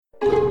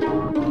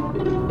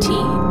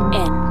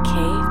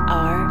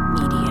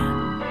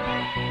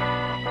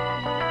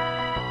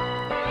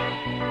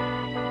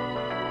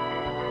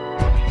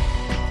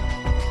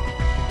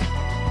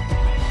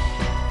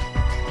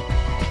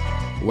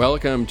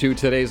Welcome to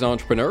today's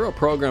Entrepreneur, a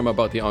program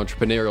about the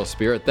entrepreneurial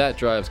spirit that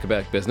drives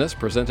Quebec business,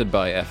 presented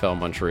by FL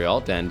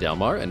Montreal. Dan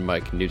Delmar and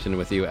Mike Newton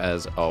with you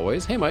as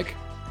always. Hey, Mike.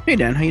 Hey,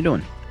 Dan. How you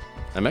doing?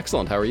 I'm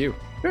excellent. How are you?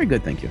 Very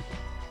good, thank you.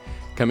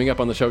 Coming up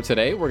on the show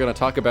today, we're going to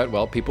talk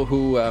about, people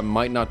who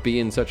might not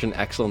be in such an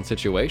excellent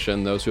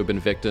situation, those who have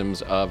been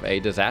victims of a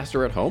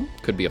disaster at home.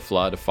 Could be a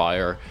flood, a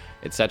fire,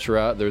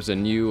 etc. There's a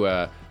new,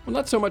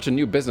 not so much a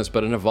new business,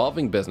 but an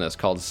evolving business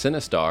called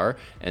Sinistar,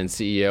 and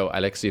CEO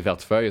Alexis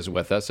Vertefeuille is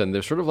with us. And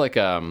there's sort of like,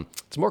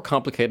 it's more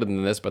complicated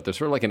than this, but there's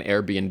sort of like an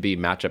Airbnb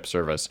matchup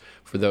service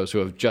for those who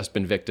have just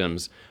been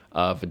victims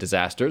of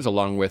disasters,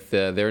 along with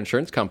their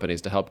insurance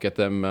companies to help get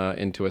them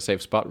into a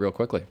safe spot real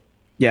quickly.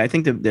 Yeah, I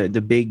think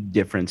the big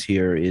difference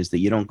here is that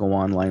you don't go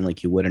online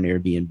like you would an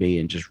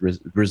Airbnb and just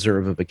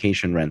reserve a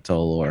vacation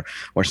rental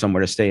or somewhere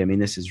to stay. I mean,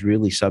 this is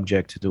really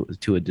subject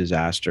to a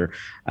disaster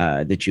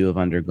that you have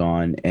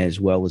undergone,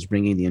 as well as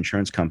bringing the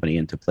insurance company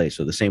into play.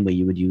 So the same way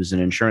you would use an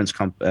insurance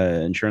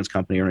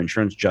company or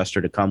insurance adjuster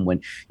to come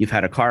when you've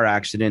had a car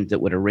accident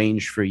that would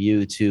arrange for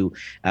you to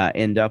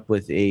end up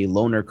with a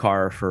loaner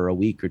car for a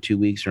week or 2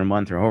 weeks or a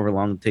month or however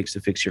long it takes to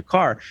fix your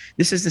car.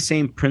 This is the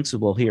same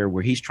principle here,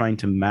 where he's trying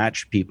to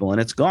match people, and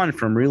it's gone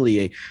from really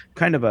a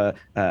kind of a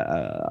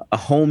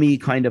homey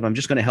kind of, I'm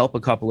just going to help a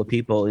couple of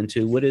people,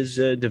 into what is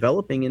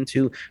developing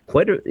into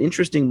quite an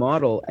interesting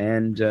model,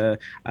 and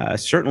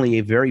certainly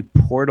a very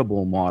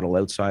portable model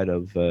outside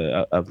of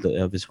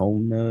his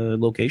home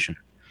location.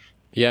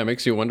 Yeah, it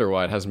makes you wonder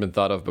why it hasn't been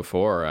thought of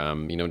before.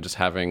 Just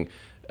having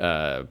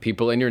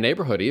people in your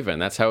neighborhood, even.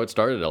 That's how it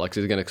started.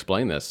 Alexis is going to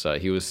explain this.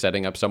 He was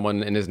setting up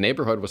someone in his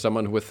neighborhood with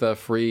someone with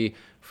free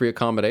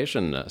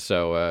accommodation.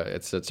 So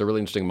it's a really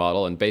interesting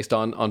model, and based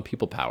on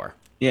people power.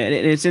 Yeah, and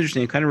it's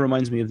interesting. It kind of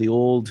reminds me of the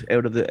old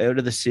out of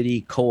the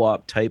city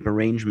co-op type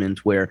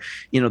arrangement where,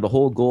 the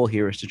whole goal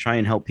here is to try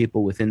and help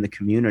people within the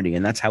community.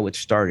 And that's how it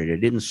started. It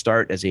didn't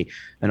start as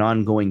an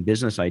ongoing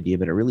business idea,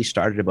 but it really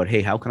started about,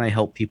 hey, how can I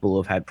help people who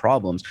have had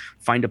problems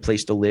find a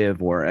place to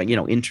live, or,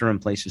 interim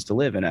places to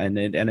live. And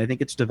I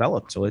think it's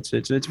developed. So it's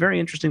a very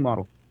interesting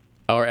model.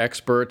 Our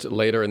expert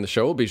later in the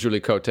show will be Julie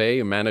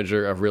Cote,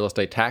 manager of real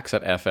estate tax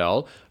at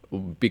FL,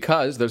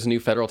 because there's a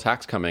new federal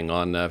tax coming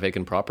on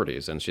vacant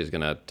properties, and she's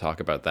going to talk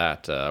about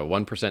that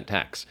 1%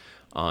 tax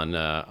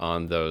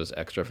on those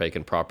extra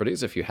vacant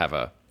properties. If you have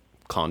a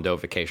condo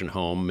vacation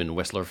home in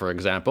Whistler, for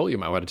example, you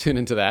might want to tune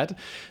into that.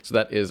 So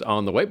that is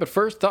on the way. But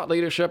first, thought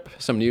leadership,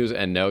 some news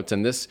and notes.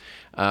 And this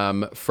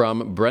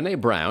from Brené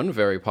Brown,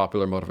 very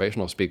popular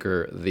motivational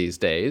speaker these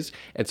days.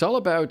 It's all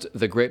about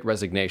the Great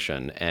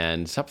Resignation,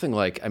 and something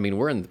like,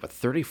 we're in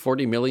 30,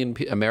 40 million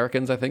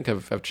Americans, I think,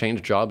 have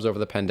changed jobs over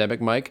the pandemic,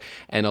 Mike.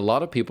 And a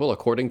lot of people,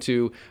 according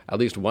to at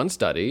least one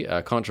study,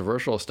 a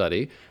controversial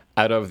study,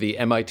 out of the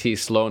MIT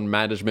Sloan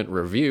Management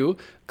Review,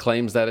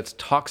 claims that it's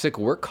toxic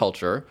work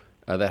culture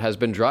that has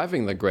been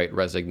driving the Great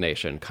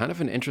Resignation. Kind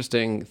of an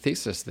interesting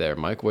thesis there,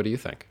 Mike. What do you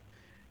think?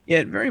 Yeah,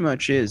 it very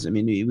much is.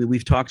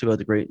 We've talked about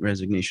the Great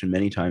Resignation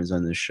many times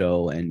on this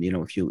show, and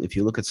if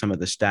you look at some of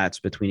the stats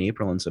between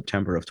April and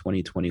September of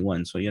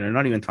 2021, so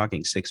not even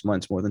talking 6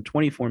 months, more than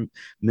 24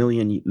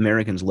 million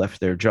Americans left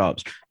their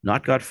jobs,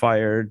 not got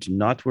fired,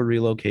 not were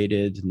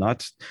relocated,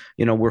 not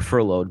were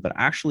furloughed, but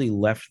actually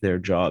left their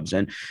jobs.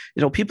 And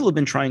people have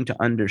been trying to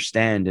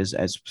understand, as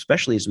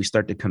especially as we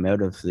start to come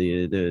out of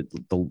the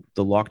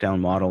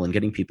lockdown model and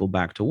getting people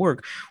back to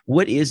work,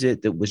 what is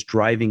it that was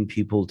driving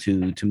people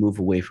to move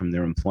away from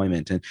their employment?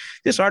 And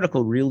this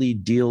article really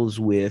deals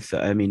with,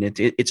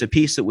 it's a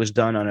piece that was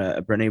done on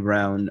a Brené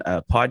Brown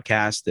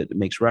podcast that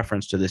makes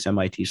reference to this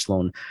MIT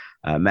Sloan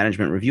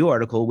Management Review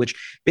article, which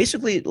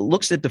basically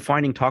looks at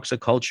defining toxic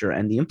culture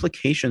and the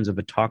implications of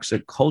a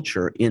toxic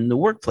culture in the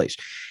workplace.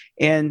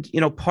 And,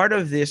 part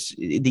of this,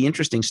 the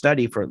interesting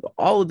study for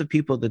all of the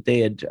people that they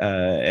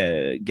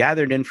had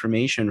gathered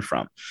information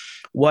from,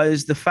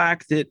 was the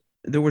fact that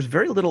there was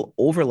very little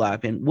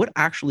overlap in what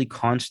actually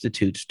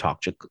constitutes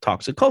toxic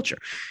culture.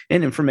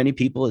 And for many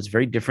people, it's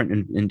very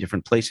different in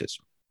different places.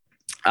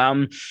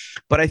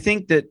 But I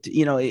think that,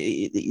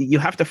 you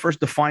have to first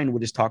define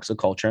what is toxic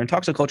culture. And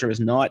toxic culture is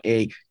not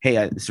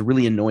it's a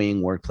really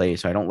annoying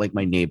workplace. I don't like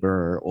my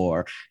neighbor,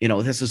 or,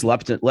 this is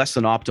less than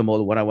optimal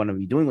to what I want to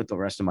be doing with the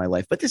rest of my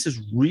life. But this is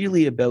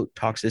really about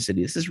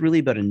toxicity. This is really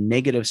about a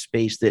negative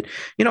space that,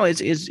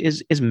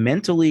 is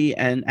mentally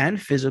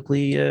and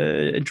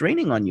physically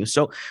draining on you.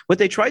 So what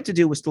they tried to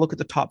do was to look at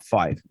the top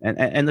five,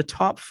 and the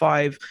top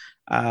five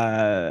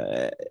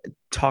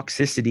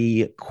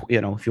toxicity,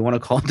 if you want to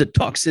call it the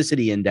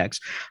toxicity index.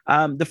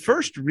 The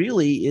first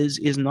really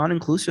is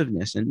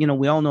non-inclusiveness. And,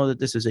 we all know that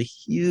this is a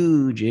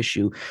huge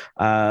issue,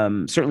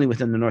 certainly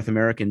within the North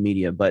American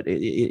media, but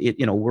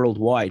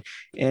worldwide.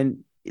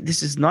 And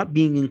this is not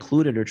being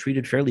included or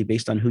treated fairly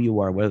based on who you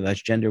are, whether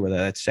that's gender, whether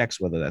that's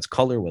sex, whether that's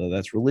color, whether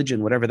that's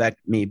religion, whatever that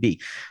may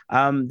be.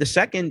 The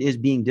second is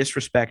being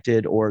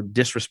disrespected or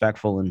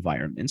disrespectful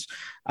environments.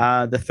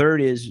 The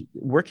third is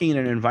working in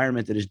an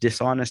environment that is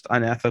dishonest,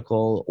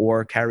 unethical,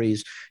 or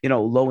carries,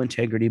 low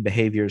integrity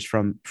behaviors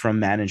from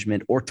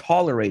management, or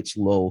tolerates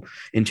low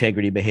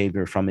integrity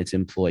behavior from its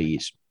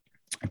employees.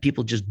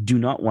 people just do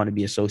not want to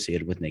be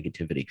associated with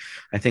negativity.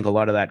 I think a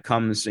lot of that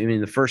comes, I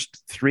mean, the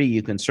first three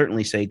you can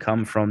certainly say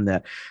come from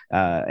the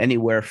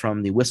anywhere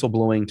from the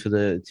whistleblowing to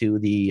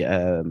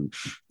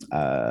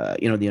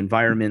the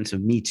environments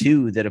of Me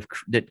Too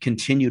that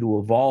continue to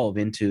evolve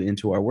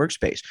into our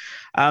workspace.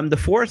 The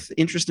fourth,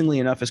 interestingly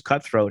enough, is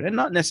cutthroat, and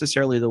not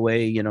necessarily the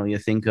way you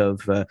think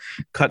of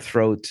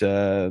cutthroat.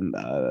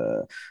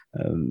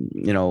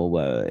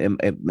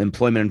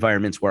 Employment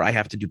environments where I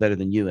have to do better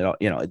than you.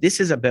 This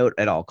is about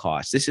at all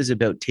costs. This is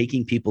about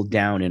taking people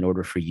down in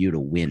order for you to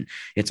win.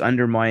 It's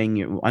undermining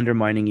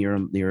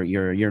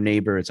your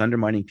neighbor. It's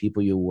undermining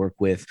people you work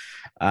with,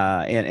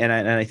 and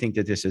I think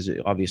that this is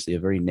obviously a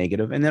very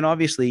negative. And then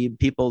obviously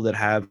people that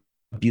have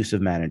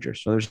abusive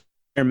managers. So there's an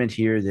environment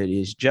here that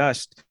is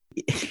just.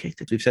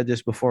 We've said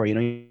this before.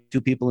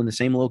 Two people in the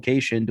same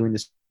location doing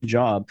this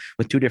job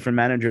with two different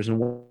managers,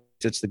 and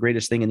it's the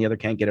greatest thing, and the other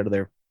can't get out of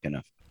there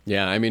enough.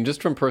 Yeah, I mean,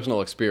 just from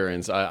personal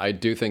experience, I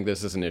do think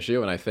this is an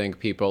issue, and I think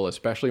people,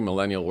 especially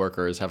millennial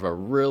workers, have a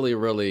really,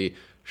 really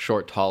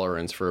short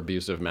tolerance for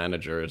abusive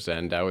managers.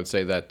 And I would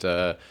say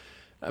that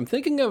I'm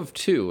thinking of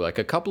two, like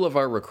a couple of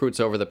our recruits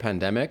over the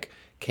pandemic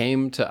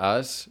came to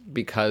us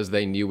because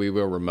they knew we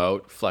were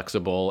remote,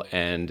 flexible,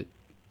 and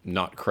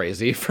not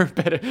crazy, for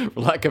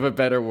lack of a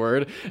better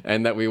word,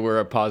 and that we were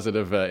a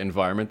positive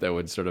environment that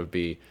would sort of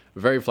be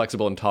very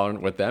flexible and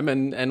tolerant with them.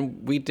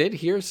 And we did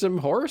hear some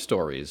horror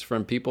stories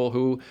from people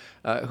who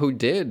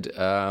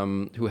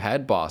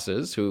had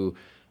bosses who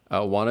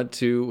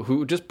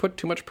who just put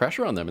too much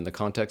pressure on them in the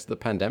context of the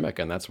pandemic,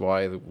 and that's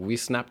why we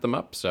snapped them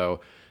up. So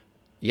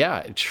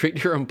yeah,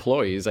 treat your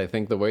employees, I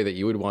think, the way that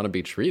you would want to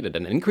be treated,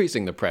 and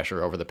increasing the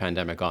pressure over the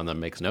pandemic on them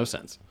makes no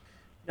sense.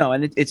 No,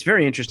 and it's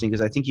very interesting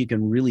because I think you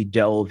can really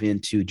delve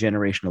into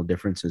generational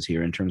differences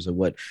here in terms of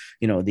what,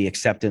 the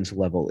acceptance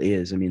level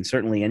is. I mean,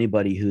 certainly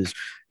anybody who's,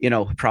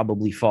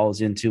 probably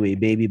falls into a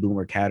baby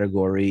boomer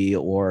category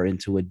or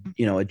into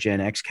a Gen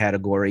X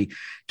category,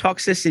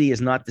 toxicity is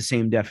not the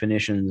same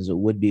definition as it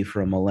would be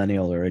for a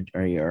millennial or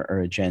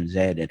a Gen Z.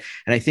 And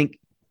I think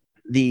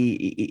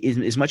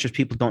as much as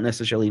people don't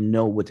necessarily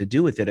know what to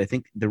do with it, I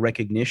think the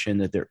recognition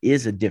that there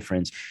is a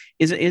difference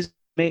is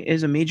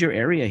a major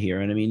area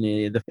here. And I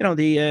mean,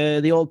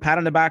 the old pat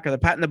on the back or the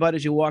pat in the butt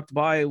as you walked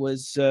by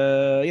was,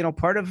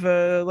 part of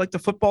like the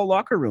football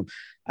locker room.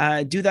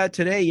 Do that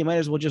today, you might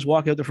as well just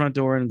walk out the front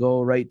door and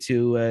go right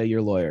to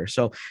your lawyer.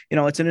 So,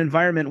 it's an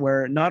environment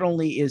where not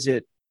only is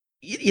it,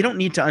 you don't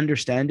need to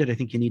understand it. I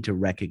think you need to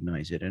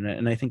recognize it.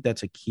 And I think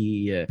that's a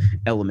key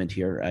element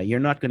here.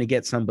 You're not going to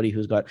get somebody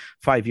who's got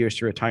 5 years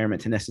to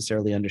retirement to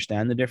necessarily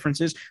understand the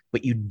differences,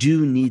 but you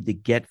do need to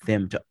get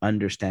them to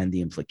understand the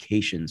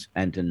implications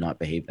and to not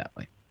behave that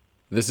way.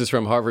 This is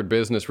from Harvard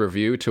Business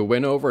Review. To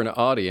win over an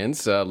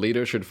audience,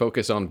 leaders should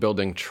focus on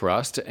building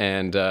trust,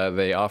 and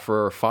they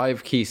offer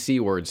 5 key C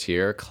words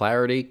here: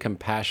 clarity,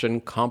 compassion,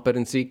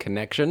 competency,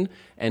 connection,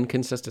 and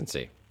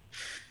consistency.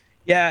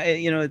 Yeah,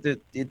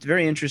 it's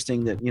very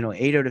interesting that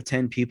 8 out of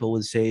 10 people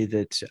would say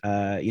that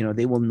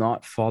they will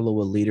not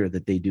follow a leader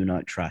that they do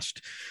not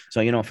trust.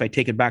 So if I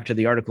take it back to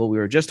the article we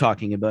were just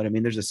talking about, I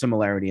mean, there's a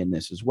similarity in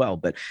this as well.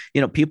 But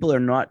people are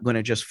not going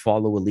to just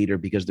follow a leader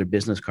because their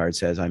business card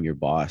says I'm your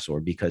boss, or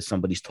because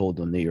somebody's told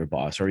them they're your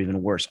boss, or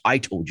even worse, I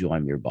told you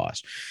I'm your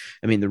boss.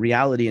 I mean, the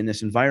reality in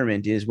this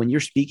environment is when you're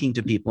speaking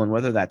to people, and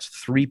whether that's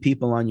 3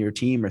 people on your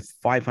team or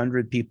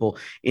 500 people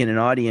in an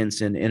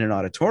audience in an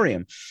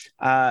auditorium,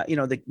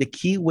 the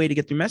key way to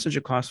get your message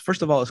across,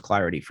 first of all, is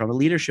clarity. From a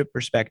leadership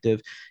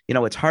perspective,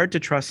 it's hard to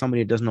trust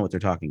somebody that doesn't know what they're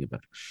talking about.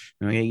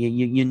 Okay,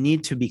 you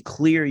need to be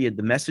clear.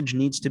 The message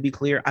needs to be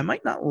clear. I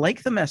might not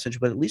like the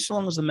message, but at least so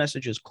long as the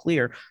message is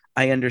clear,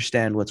 I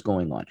understand what's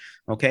going on.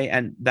 Okay,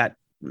 and that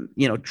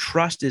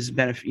trust is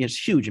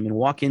huge. I mean,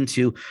 walk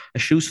into a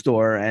shoe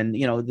store and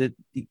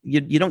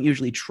you don't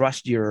usually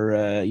trust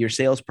your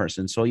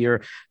salesperson. So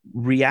your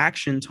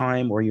reaction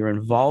time or your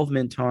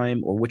involvement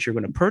time or what you're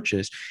going to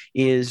purchase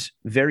is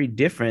very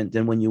different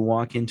than when you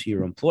walk into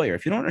your employer.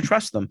 If you don't want to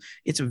trust them,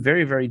 it's a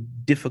very, very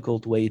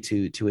difficult way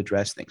to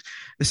address things.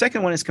 The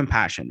second one is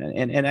compassion,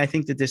 and I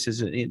think that this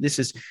is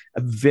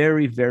a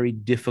very, very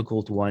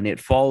difficult one. It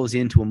falls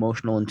into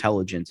emotional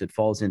intelligence. It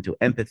falls into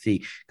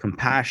empathy,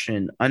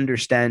 compassion,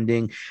 understanding.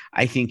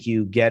 I think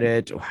you get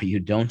it or you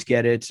don't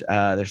get it.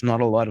 There's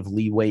not a lot of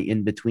leeway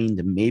in between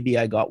to maybe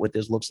I got what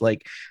this looks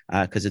like,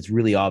 because it's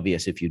really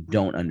obvious if you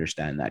don't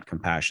understand that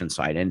compassion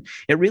side. And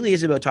it really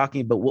is about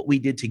talking about what we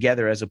did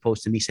together as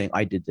opposed to me saying,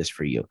 I did this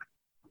for you.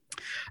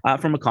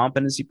 From a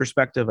competency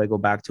perspective, I go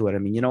back to it. I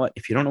mean, you know what?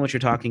 If you don't know what you're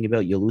talking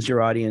about, you lose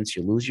your audience,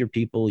 you lose your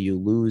people, you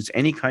lose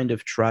any kind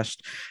of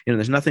trust.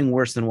 There's nothing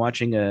worse than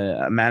watching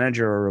a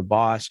manager or a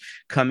boss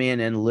come in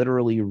and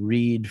literally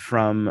read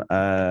from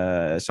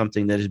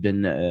something that has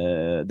been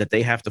that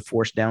they have to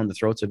force down the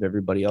throats of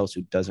everybody else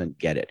who doesn't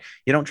get it.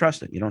 You don't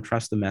trust it. You don't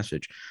trust the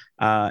message.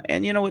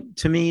 And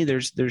to me,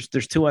 there's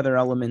 2 other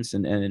elements,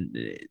 and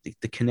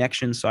the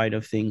connection side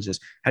of things is,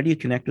 how do you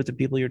connect with the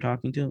people you're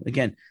talking to?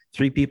 Again,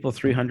 3 people,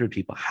 300 100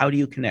 people. How do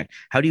you connect?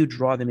 How do you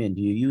draw them in?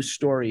 Do you use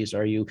stories?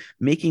 Are you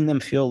making them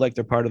feel like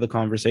they're part of the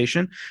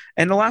conversation?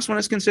 And the last one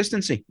is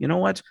consistency. You know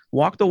what?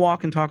 Walk the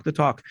walk and talk the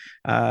talk.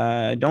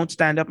 Don't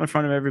stand up in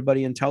front of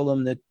everybody and tell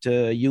them that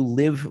you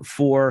live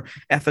for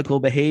ethical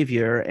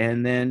behavior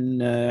and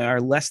then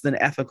are less than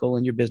ethical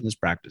in your business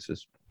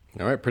practices.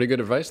 All right, pretty good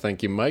advice.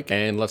 Thank you, Mike.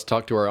 And let's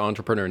talk to our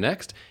entrepreneur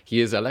next.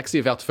 He is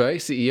Alexis Vertefeuille,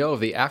 CEO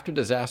of the After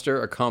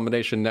Disaster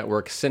Accommodation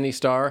Network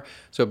Sinistar.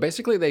 So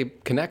basically, they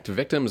connect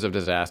victims of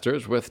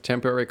disasters with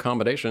temporary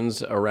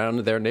accommodations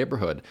around their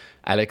neighborhood.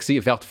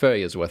 Alexis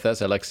Vertefeuille is with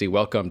us. Alexis,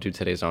 welcome to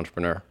today's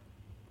Entrepreneur.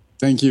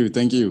 Thank you.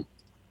 Thank you.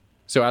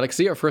 So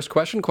Alexis, our first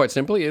question, quite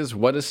simply, is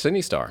what is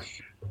Sinistar?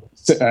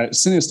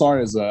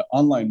 Sinistar is an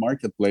online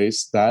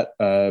marketplace that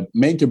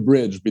make a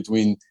bridge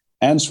between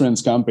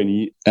insurance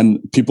company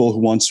and people who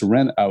wants to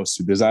rent house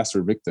to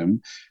disaster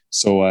victim.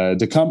 So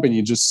the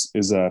company just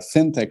is a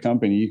fintech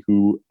company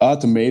who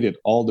automated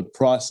all the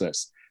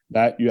process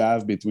that you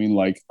have between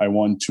like, I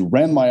want to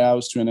rent my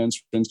house to an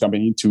insurance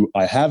company, to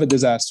I have a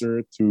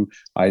disaster, to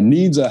I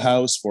need a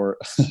house for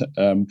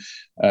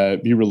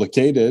be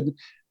relocated.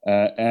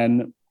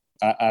 And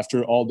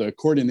after all the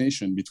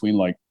coordination between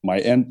like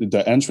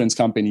the insurance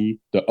company,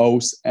 the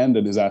host, and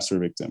the disaster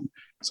victim.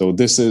 So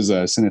this is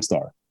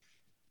Sinistar.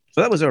 So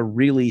that was a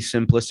really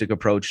simplistic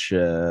approach,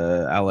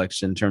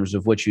 Alex, in terms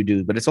of what you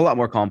do, but it's a lot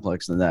more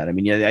complex than that. I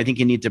mean, I think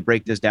you need to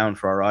break this down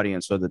for our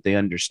audience so that they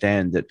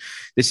understand that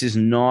this is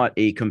not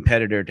a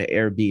competitor to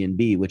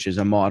Airbnb, which is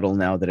a model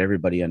now that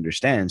everybody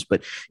understands.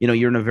 But,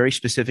 you're in a very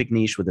specific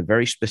niche with a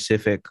very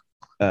specific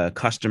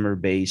customer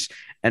base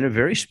and a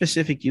very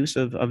specific use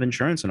of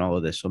insurance and all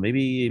of this. So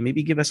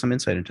maybe give us some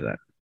insight into that.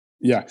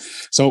 Yeah.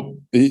 So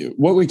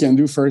what we can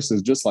do first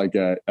is just like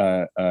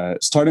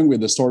starting with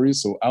the story.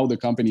 So how the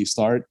company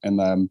start,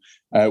 and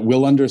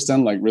we'll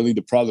understand like really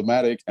the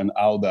problematic and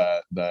how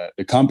the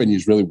company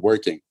is really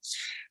working.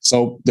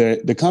 So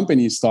the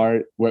company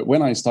start,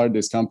 when I started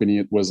this company,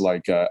 it was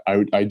like,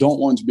 I don't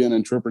want to be an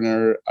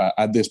entrepreneur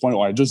at this point,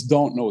 or I just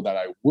don't know that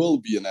I will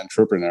be an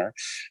entrepreneur.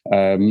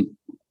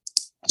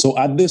 So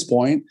at this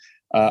point,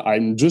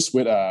 I'm just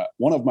with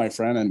one of my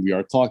friends, and we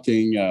are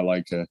talking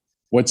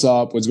what's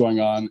up, what's going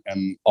on,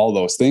 and all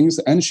those things.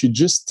 And she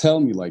just tell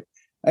me like,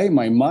 hey,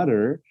 my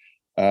mother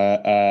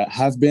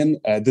have been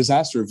a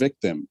disaster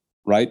victim,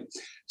 right?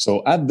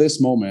 So at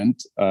this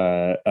moment,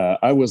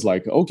 I was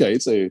like, okay,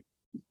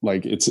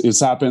 it's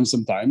happened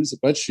sometimes.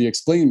 But she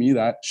explained me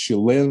that she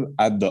lived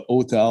at the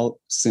hotel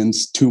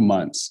since 2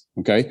 months.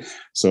 Okay,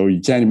 so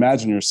you can't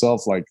imagine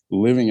yourself like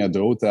living at the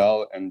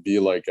hotel and be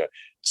like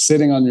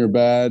sitting on your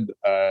bed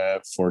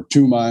for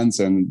 2 months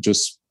and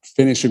just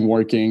finishing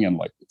working, and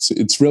like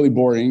it's really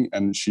boring,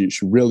 and she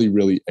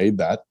really ate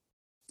that.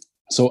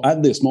 So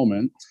at this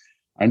moment,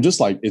 I'm just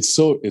like, it's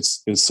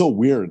so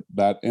weird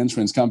that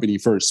insurance company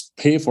first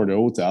pay for the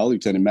hotel. You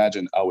can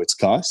imagine how it's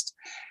cost.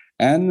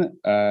 And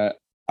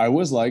I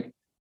was like,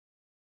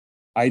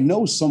 I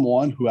know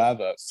someone who have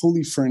a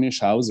fully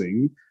furnished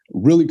housing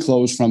really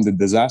close from the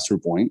disaster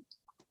point.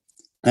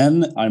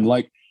 And I'm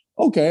like,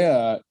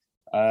 okay,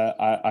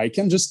 I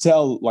can just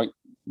tell like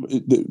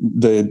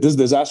this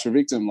disaster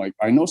victim, like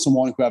I know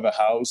someone who have a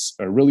house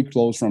really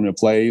close from your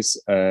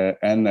place,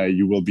 and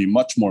you will be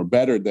much more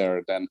better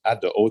there than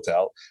at the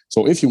hotel.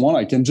 So if you want,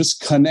 I can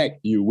just connect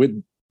you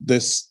with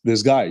this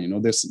guy,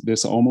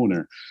 this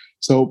homeowner.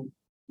 So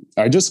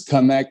I just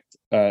connect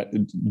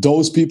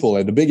those people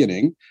at the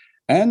beginning,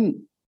 and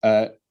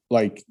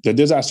like the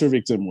disaster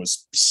victim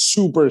was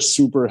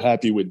super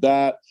happy with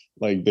that.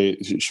 Like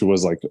she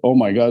was like, oh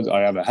my God, I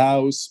have a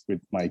house with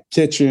my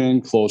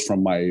kitchen close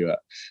from my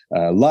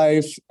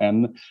life.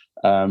 And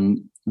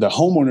the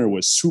homeowner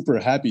was super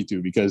happy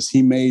too, because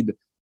he made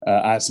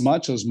as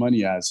much as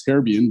money as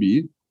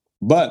Airbnb,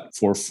 but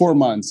for 4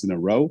 months in a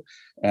row.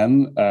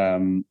 And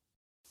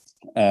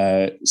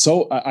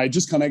so I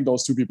just connect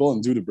those two people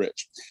and do the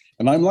bridge.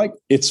 And I'm like,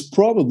 it's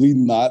probably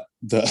not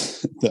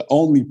the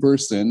only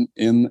person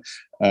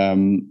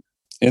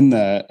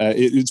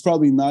it's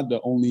probably not the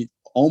only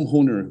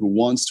homeowner who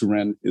wants to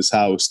rent his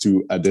house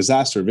to a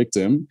disaster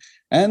victim,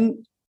 and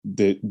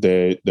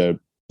the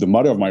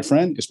mother of my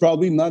friend is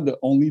probably not the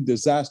only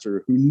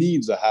disaster who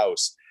needs a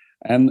house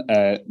and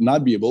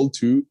not be able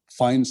to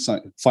find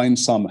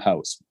some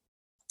house.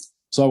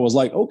 So I was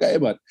like, okay,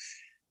 but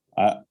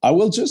I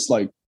will just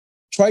like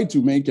try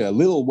to make a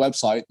little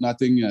website,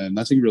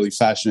 nothing really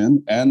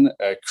fashion, and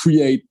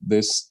create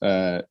this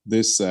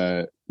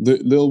the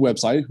little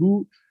website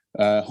who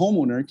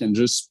homeowner can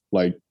just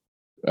like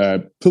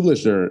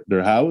publish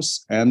their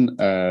house and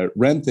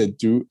rent it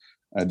to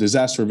a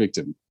disaster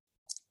victim.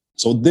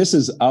 So this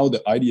is how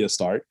the idea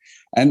started,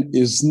 and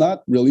is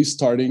not really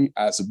starting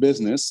as a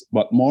business,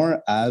 but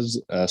more as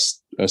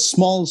a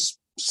small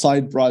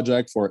side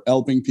project for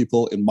helping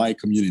people in my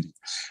community.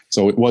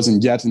 So it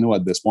wasn't yet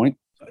at this point.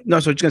 No,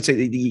 so I was going to say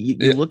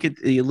you look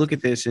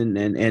at this and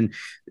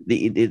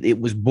it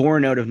was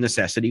born out of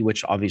necessity,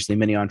 which obviously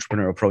many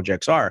entrepreneurial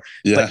projects are.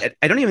 Yeah. But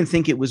I don't even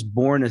think it was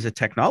born as a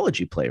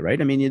technology play,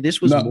 right? I mean,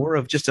 this was more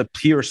of just a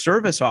pure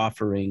service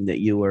offering that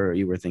you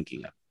were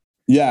thinking of.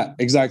 Yeah,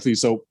 exactly.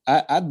 So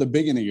at the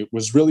beginning, it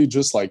was really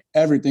just like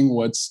everything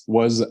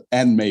was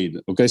handmade.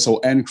 Okay,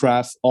 so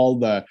handcraft, all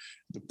the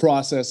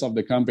process of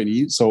the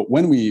company. So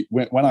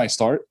when I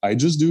start, I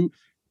just do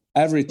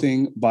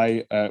everything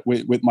by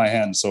with my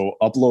hands. So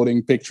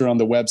uploading picture on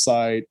the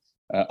website,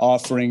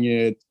 offering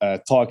it,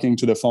 talking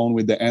to the phone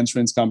with the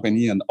insurance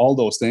company, and all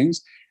those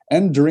things.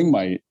 And during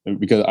my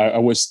because I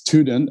was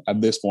student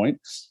at this point.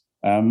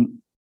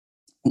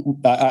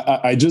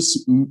 I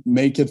just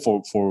make it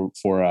for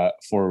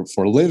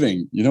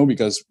living,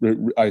 because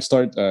I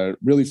start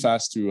really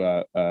fast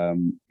to.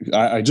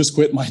 I just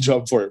quit my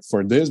job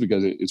for this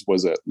because it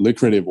was a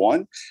lucrative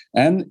one,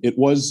 and it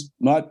was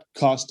not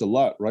cost a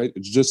lot, right?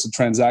 It's just a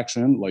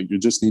transaction. Like you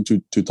just need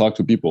to talk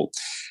to people.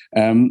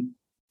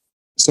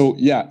 So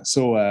yeah,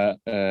 so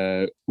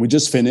we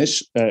just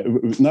finished.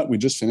 Not we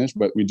just finished,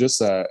 but we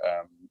just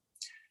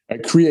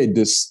create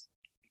this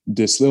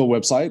little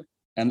website.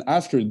 And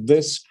after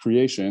this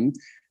creation,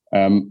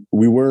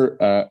 we were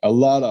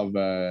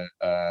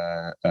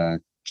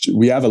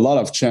we have a lot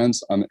of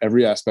chance on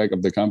every aspect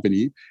of the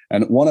company.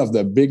 And one of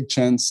the big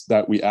chance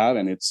that we have,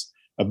 and it's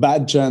a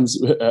bad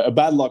chance, a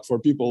bad luck for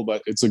people,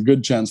 but it's a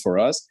good chance for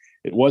us.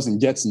 It was in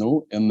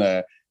Gatineau in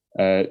the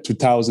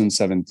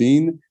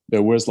 2017.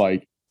 There was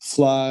like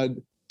flood,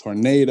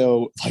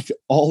 tornado, like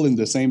all in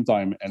the same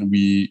time, and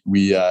we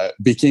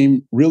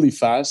became really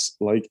fast,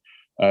 like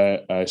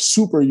a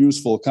super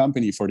useful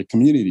company for the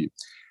community.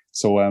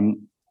 So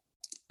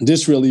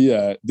this really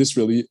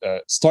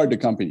started the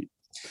company.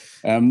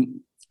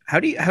 How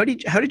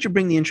did you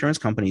bring the insurance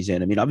companies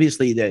in? I mean,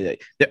 obviously,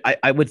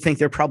 I would think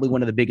they're probably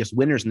one of the biggest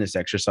winners in this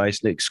exercise,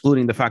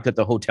 excluding the fact that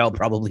the hotel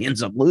probably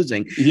ends up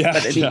losing. Yeah,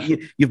 but I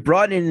mean, you've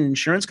brought in an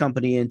insurance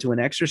company into an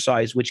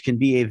exercise which can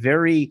be a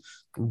very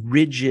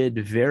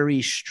rigid,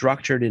 very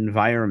structured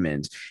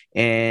environment,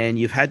 and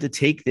you've had to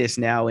take this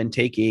now and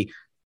take a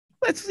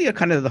let's see a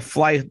kind of the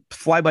fly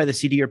by the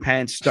seat of your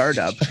pants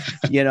startup,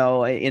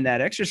 in that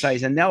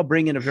exercise, and now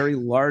bring in a very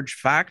large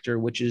factor,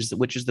 which is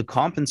the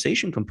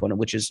compensation component,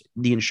 which is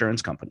the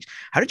insurance companies.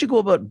 How did you go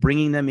about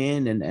bringing them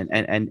in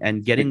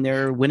and getting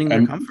their winning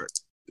their comfort?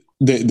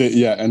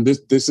 And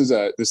this is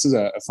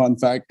a fun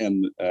fact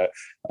and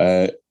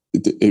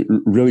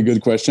really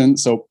good question.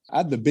 So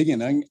at the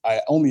beginning, I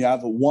only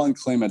have one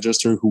claim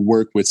adjuster who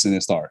worked with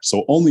Sinistar,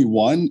 so only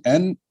one,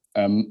 and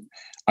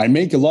I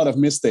make a lot of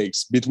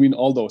mistakes between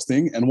all those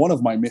things. And one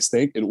of my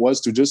mistakes, it was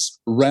to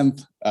just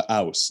rent a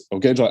house.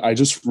 Okay. So I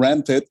just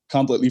rent it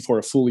completely for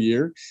a full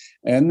year.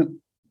 And,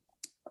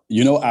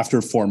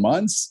 after 4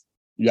 months,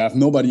 you have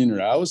nobody in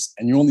your house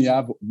and you only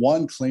have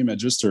one claim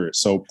adjuster.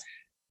 So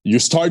you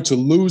start to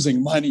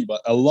losing money,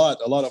 but a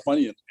lot of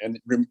money. And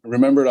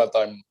remember that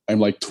I'm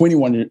like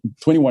 21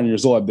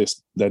 years old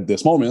at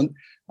this moment.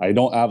 I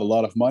don't have a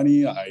lot of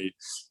money. I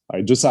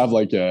just have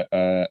like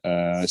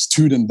a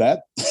student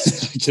debt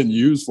I can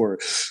use for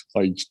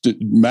like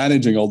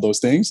managing all those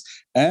things.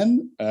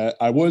 And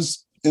I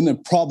was in a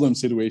problem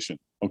situation,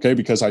 okay,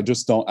 because I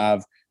just don't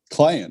have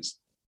clients.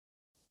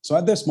 So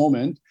at this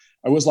moment,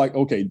 I was like,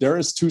 okay, there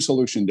is two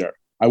solutions there.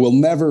 I will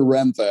never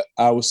rent the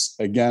house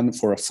again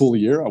for a full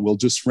year. I will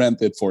just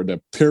rent it for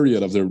the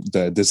period of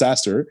the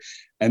disaster.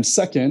 And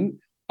second,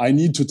 I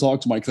need to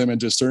talk to my claim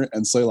adjuster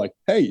and say like,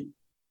 hey,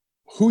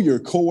 who your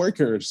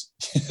coworkers?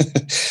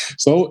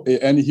 So,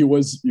 and he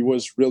was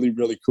really,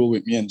 really cool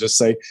with me and just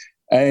say,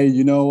 hey,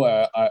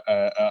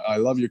 I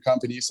love your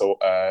company. So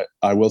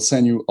I will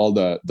send you all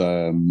the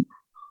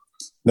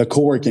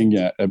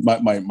co-working,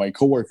 my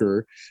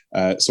coworker.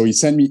 So he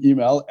sent me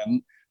email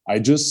and I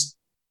just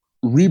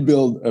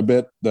rebuild a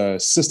bit the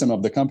system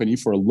of the company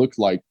for a look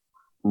like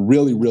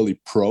really,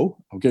 really pro.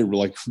 Okay.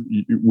 We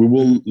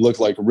will look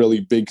like a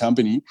really big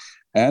company.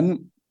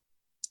 And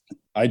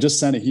I just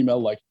sent an email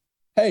like,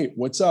 hey,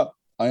 what's up?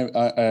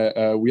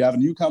 We have a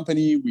new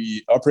company.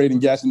 We operate in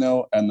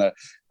Gatineau, and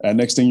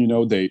next thing you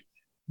know, the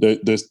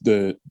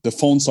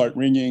phone start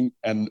ringing,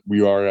 and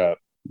we were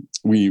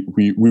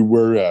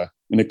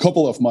in a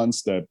couple of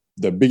months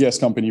the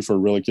biggest company for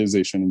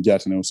relocation in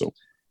Gatineau. So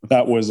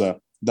that was a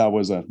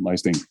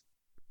nice thing.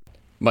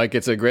 Mike,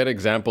 it's a great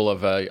example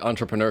of an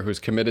entrepreneur who's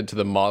committed to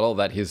the model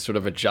that he's sort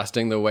of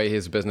adjusting the way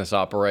his business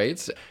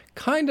operates,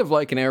 kind of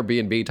like an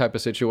Airbnb type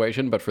of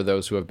situation, but for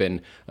those who have been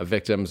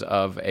victims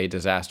of a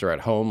disaster at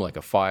home, like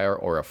a fire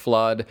or a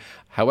flood.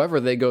 However,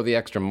 they go the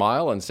extra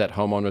mile and set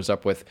homeowners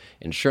up with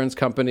insurance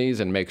companies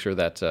and make sure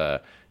that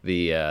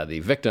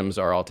the victims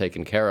are all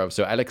taken care of.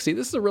 So, Alexis,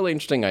 this is a really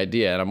interesting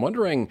idea, and I'm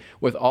wondering,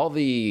 with all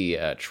the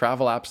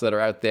travel apps that are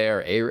out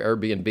there,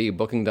 Airbnb,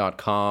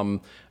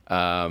 Booking.com,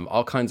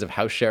 all kinds of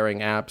house sharing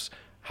apps,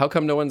 how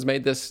come no one's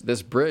made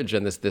this bridge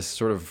and this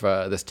sort of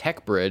this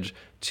tech bridge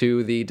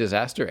to the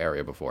disaster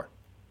area before?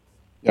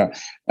 Yeah,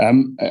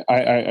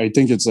 I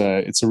think it's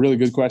a really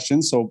good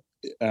question. So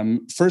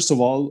first of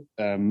all,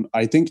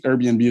 I think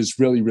Airbnb is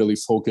really, really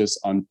focused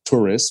on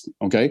tourists.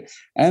 Okay,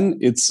 and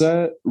it's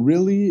a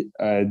really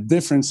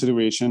different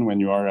situation when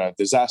you are a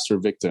disaster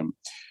victim.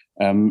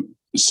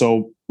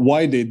 So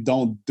why they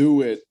don't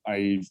do it,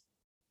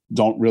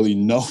 don't really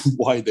know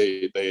why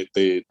they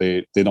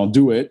don't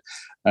do it.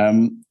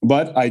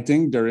 But I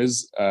think there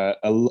is a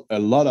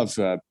lot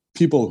of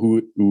people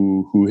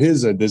who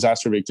is a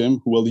disaster victim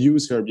who will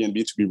use Airbnb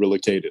to be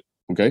relocated.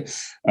 Okay,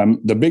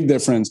 the big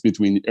difference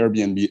between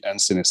Airbnb and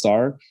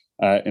Sinistar,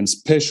 and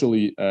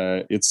especially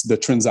it's the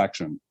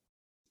transaction.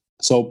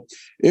 So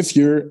if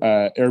you're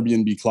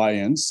Airbnb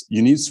clients,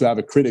 you need to have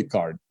a credit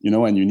card,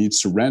 and you need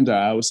to rent a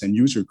house and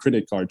use your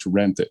credit card to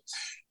rent it.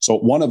 So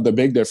one of the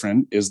big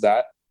difference is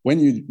that when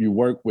you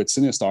work with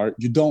Sinistar,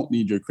 you don't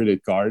need your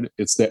credit card.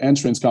 It's the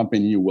insurance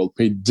company who will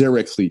pay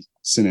directly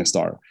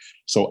Sinistar.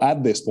 So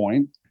at this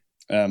point,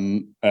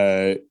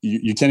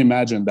 you can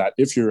imagine that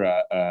if you're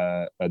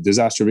a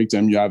disaster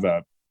victim, you have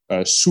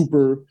a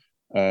super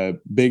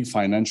big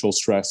financial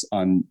stress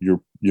on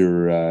your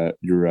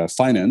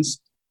finance,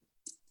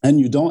 and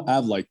you don't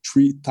have like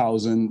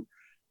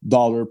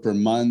 $3,000 per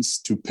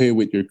month to pay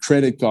with your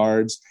credit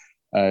cards,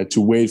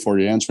 to wait for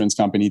your insurance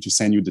company to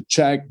send you the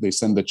check. They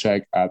send the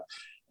check at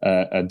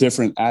a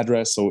different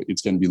address, so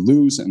it's going to be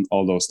loose and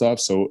all those stuff.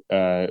 So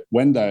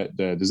when the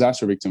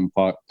disaster victim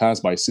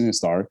passed by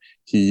Sinistar,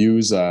 he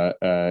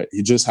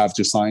just have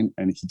to sign,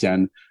 and he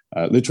can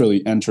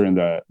literally enter in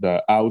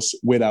the house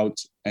without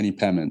any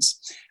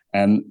payments.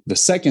 And the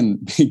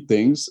second big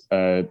things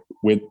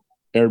with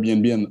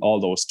Airbnb and all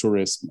those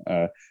tourist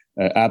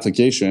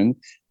application,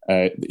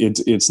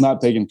 it's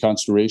not taking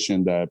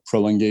consideration the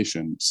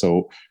prolongation.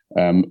 So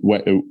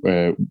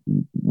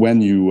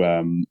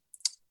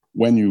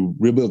when you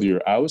rebuild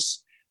your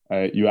house,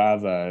 you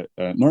have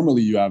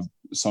normally you have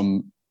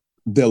some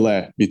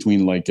delay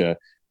between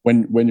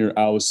when your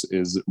house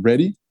is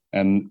ready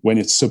and when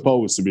it's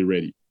supposed to be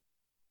ready.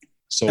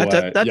 So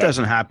that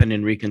doesn't happen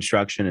in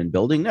reconstruction and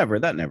building.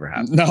 That never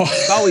happens. No,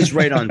 it's always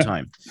right on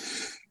time.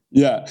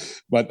 Yeah,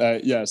 but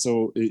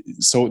so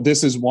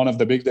this is one of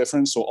the big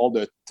difference. So all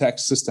the tech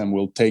system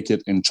will take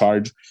it in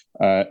charge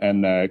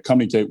and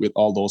communicate with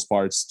all those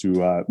parts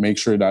to make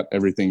sure that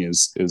everything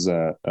is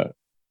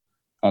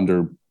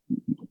under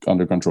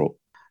control.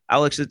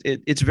 Alex,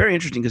 it's very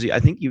interesting because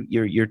I think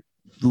you're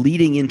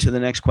leading into the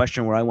next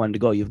question where I wanted to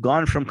go. You've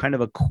gone from kind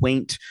of a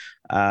quaint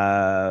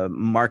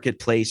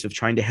marketplace of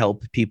trying to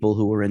help people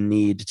who are in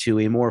need to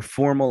a more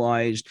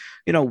formalized,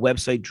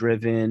 website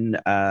driven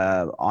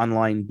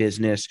online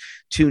business,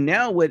 to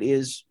now what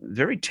is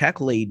very tech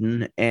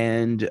laden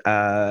and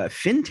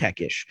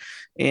fintech-ish.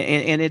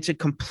 And it's a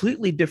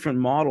completely different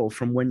model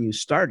from when you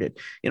started.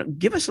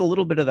 Give us a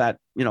little bit of that,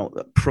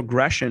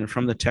 progression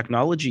from the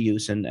technology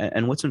use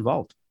and what's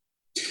involved.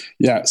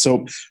 Yeah.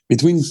 So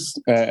between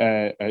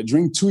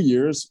during 2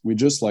 years, we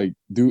just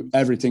do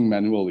everything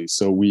manually.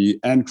 So we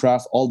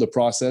handcraft all the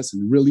process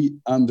and really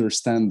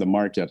understand the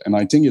market. And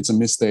I think it's a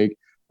mistake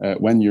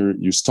when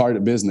you start a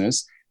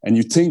business and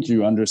you think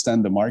you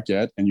understand the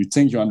market and you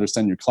think you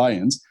understand your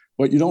clients,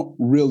 but you don't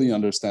really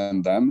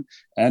understand them.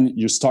 And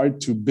you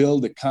start to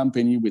build a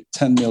company with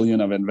 10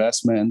 million of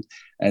investment,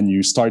 and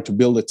you start to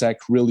build a tech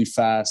really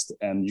fast,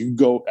 and you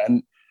go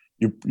and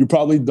you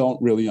probably don't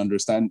really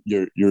understand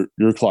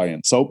your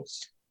client. So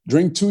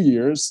during 2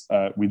 years,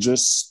 we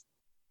just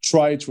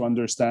try to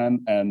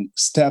understand and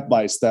step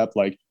by step,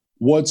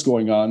 what's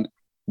going on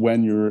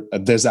when you're a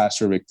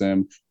disaster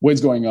victim, what's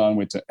going on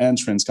with the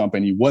insurance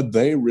company, what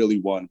they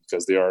really want,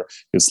 because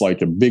it's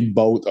like a big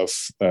boat of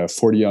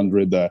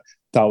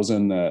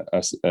 400,000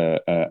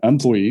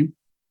 employee.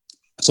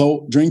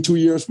 So during 2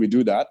 years, we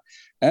do that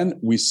and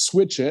we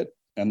switch it.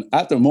 And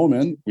at the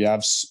moment, we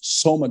have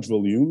so much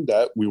volume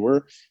that we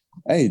were,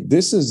 hey,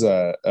 this is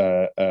a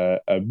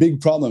big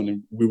problem.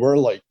 And we were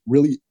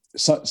really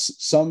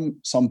some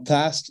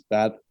tasks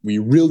that we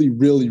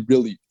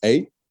really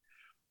hate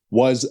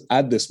was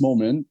at this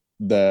moment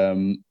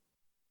the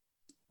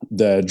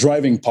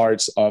driving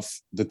parts of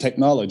the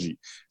technology.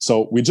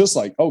 So we just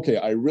okay,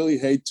 I really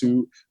hate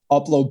to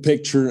upload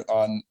picture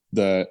on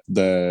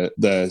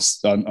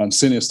on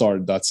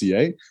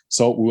sinistar.ca.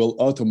 So we'll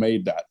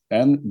automate that.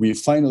 And we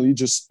finally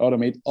just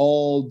automate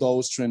all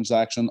those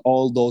transactions,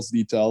 all those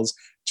details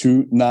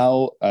to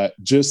now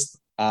just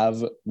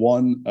have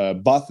one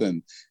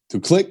button to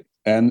click,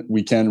 and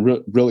we can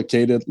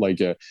relocate it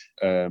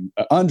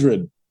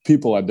 100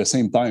 people at the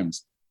same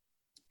times.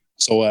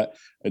 So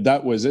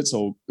that was it.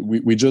 So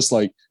we just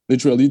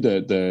literally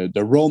the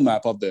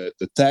roadmap of the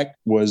tech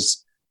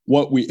was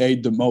what we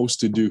hate the most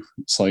to do.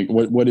 It's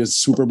what is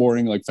super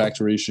boring, like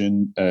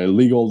facturation,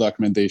 legal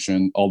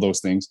documentation, all those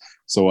things.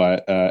 So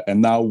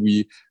and now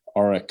we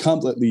are a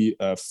completely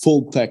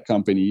full tech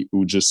company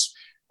who just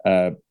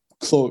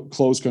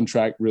close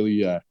contract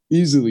really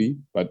easily.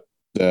 But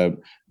the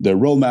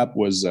roadmap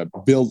was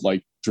built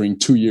during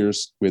 2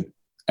 years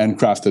and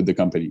crafted the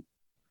company.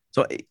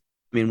 So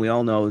we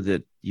all know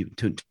that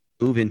to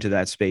move into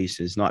that space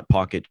is not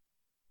pocket.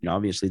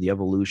 Obviously, the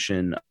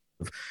evolution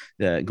of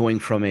going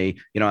from I'm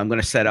going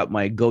to set up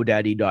my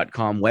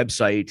GoDaddy.com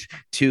website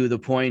to the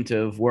point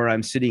of where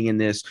I'm sitting in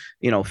this,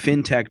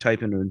 fintech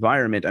type of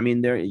environment.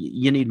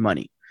 You need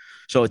money.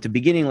 So at the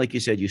beginning, like you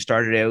said, you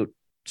started out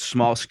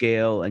small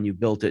scale and you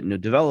built it and you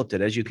developed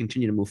it. As you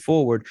continue to move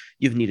forward,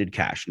 you've needed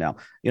cash. Now,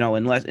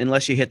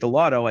 unless you hit the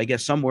lotto, I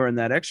guess somewhere in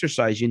that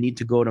exercise, you need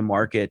to go to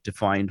market to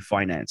find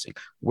financing.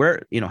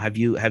 Where, have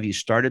you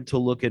started to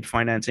look at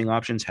financing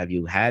options? Have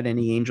you had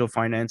any angel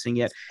financing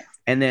yet?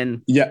 And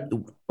then, Yeah.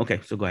 Okay,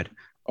 so go ahead.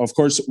 Of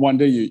course, one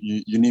day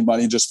you need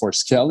money just for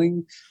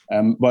scaling.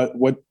 But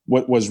what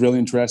was really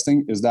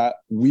interesting is that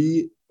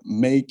we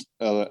make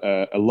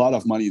a lot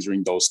of money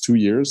during those 2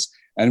 years,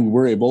 and we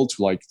were able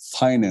to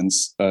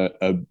finance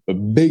a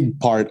big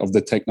part of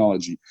the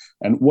technology.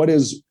 And what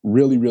is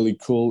really, really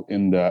cool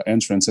in the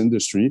insurance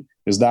industry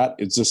is that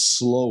it's a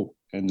slow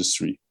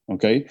industry.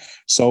 Okay,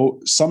 so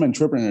some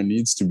entrepreneur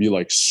needs to be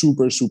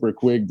super, super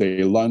quick.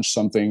 They launch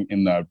something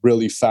in a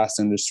really fast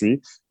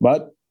industry,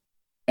 but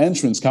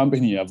insurance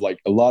company have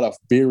a lot of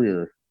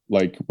barrier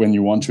when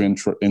you want to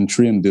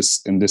entry in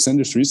this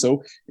industry.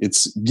 So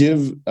it's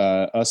give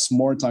us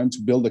more time to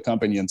build a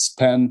company and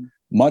spend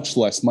much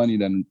less money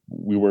than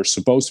we were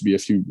supposed to be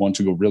if you want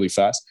to go really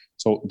fast.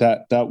 So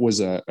that was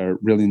a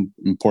really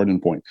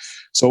important point.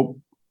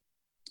 So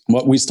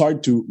what we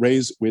start to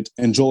raise with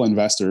angel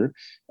investor,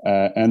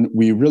 and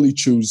we really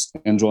choose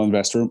angel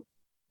investor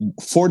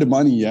for the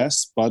money,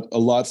 yes, but a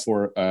lot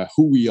for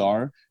who we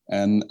are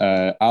and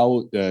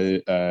how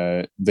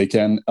they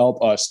can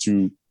help us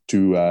to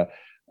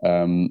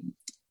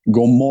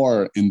go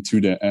more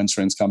into the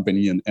insurance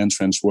company and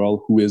insurance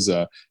world, who is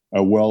a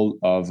world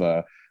of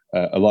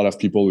a lot of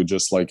people who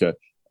just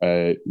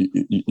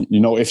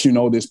if you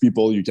know these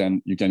people, you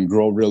can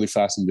grow really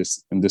fast in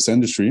this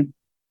industry.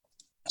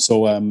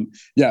 So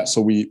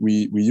so we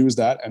use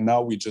that, and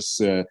now we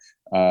just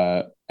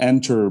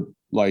enter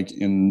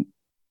in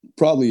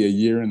probably a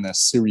year in a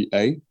Series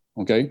A,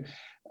 okay,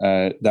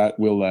 that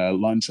will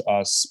launch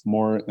us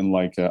more in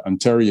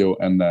Ontario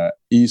and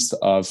east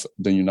of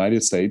the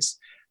United States.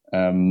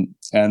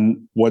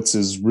 And what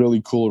is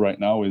really cool right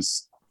now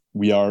is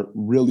we are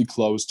really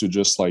close to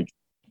just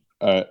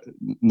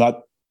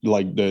not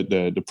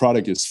the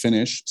product is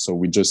finished, so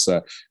we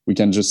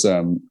can just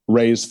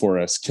raise for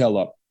a scale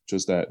up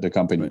just the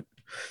company. Right.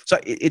 So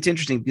it's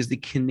interesting because the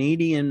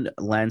Canadian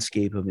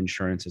landscape of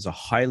insurance is a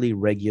highly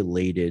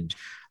regulated,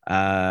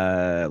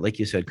 like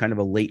you said, kind of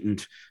a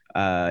latent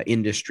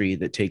industry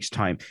that takes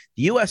time.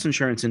 The U.S.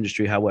 insurance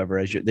industry,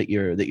 however, that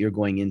you're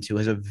going into,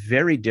 has a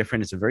very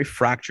different, it's a very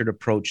fractured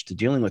approach to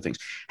dealing with things.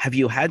 Have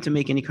you had to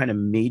make any kind of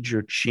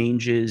major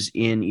changes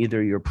in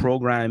either your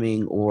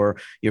programming or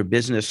your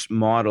business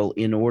model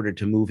in order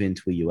to move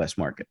into a U.S.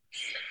 market?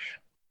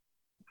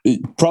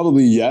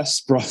 Probably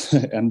yes,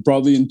 and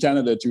probably in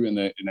Canada too in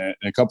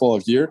a couple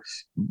of years.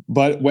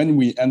 But when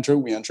we enter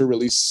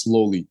really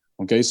slowly.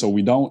 Okay, so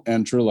we don't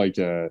enter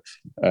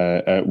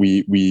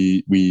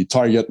we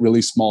target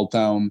really small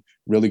town,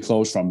 really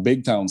close from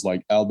big towns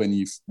like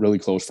Albany, really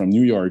close from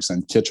New York,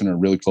 and Kitchener,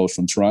 really close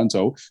from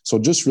Toronto. So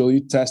just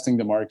really testing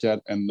the market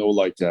and know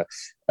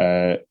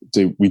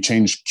we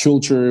change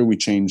culture, we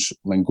change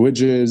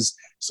languages.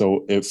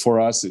 So for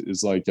us,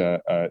 it's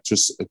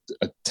just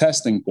a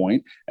testing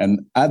point.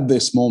 And at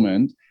this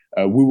moment,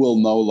 we will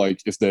know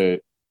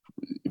if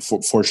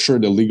for sure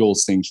the legal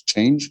things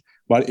change,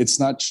 but it's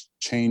not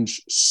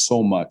changed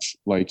so much.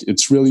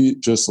 It's really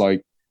just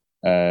the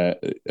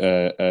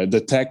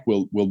tech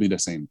will be the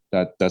same.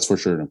 That's for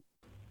sure.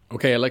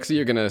 Okay, Alexis,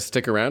 you're going to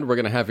stick around. We're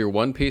going to have your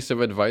one piece of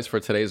advice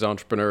for today's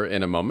entrepreneur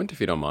in a moment, if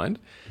you don't mind.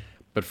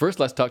 But first,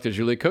 let's talk to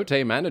Julie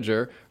Cote,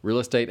 Manager, Real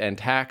Estate and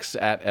Tax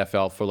at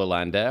FL Fuller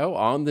Landau,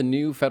 on the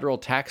new federal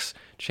tax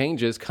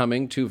changes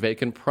coming to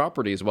vacant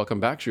properties. Welcome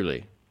back,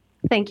 Julie.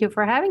 Thank you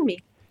for having me.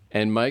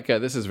 And Mike,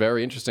 this is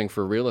very interesting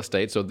for real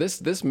estate. So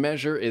this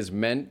measure is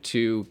meant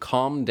to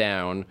calm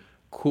down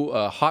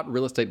hot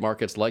real estate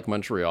markets like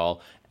Montreal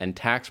and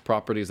tax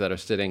properties that are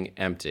sitting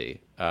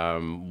empty.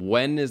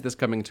 When is this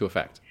coming into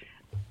effect?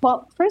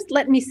 Well, first,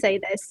 let me say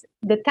this.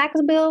 The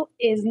tax bill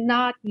is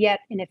not yet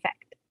in effect.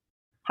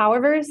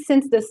 However,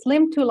 since the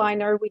slim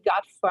two-liner we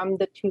got from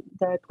the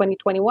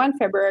 2021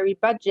 February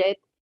budget,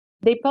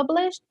 they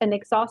published an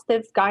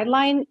exhaustive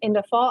guideline in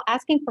the fall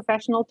asking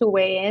professionals to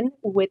weigh in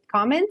with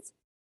comments,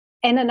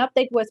 and an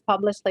update was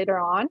published later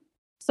on.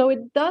 So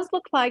it does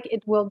look like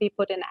it will be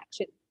put in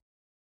action.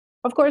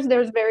 Of course,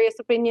 there's various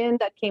opinions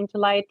that came to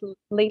light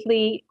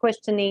lately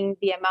questioning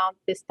the amount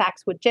this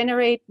tax would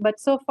generate, but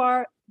so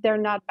far they're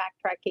not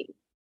backtracking.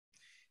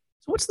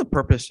 So what's the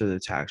purpose of the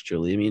tax,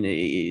 Julie? I mean,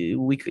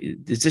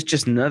 is this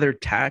just another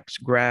tax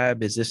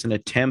grab? Is this an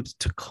attempt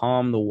to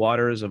calm the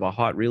waters of a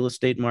hot real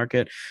estate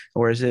market?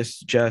 Or is this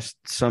just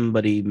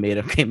somebody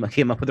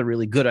came up with a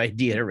really good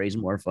idea to raise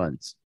more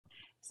funds?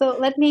 So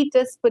let me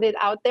just put it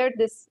out there.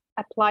 This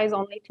applies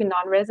only to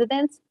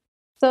non-residents.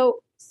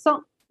 So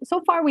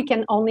far we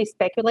can only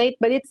speculate,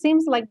 but it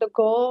seems like the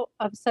goal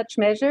of such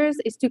measures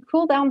is to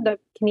cool down the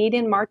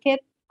Canadian market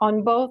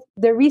on both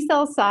the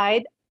resale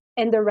side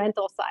and the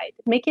rental side,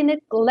 making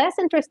it less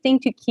interesting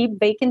to keep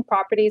vacant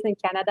properties in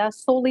Canada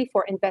solely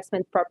for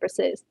investment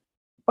purposes.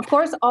 Of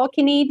course, all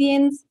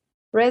Canadians,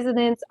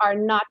 residents are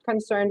not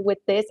concerned with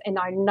this and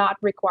are not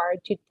required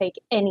to take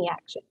any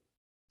action.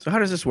 So how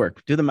does this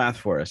work? Do the math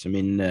for us. I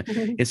mean,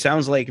 it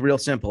sounds like real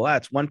simple.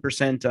 It's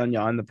 1%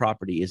 on the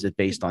property. Is it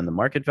based on the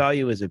market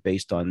value? Is it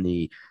based on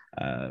the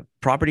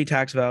property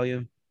tax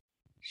value?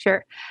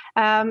 Sure.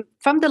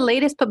 From the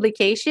latest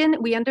publication,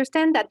 we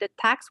understand that the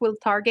tax will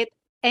target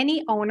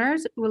any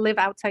owners who live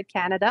outside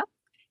Canada.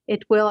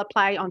 It will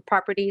apply on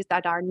properties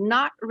that are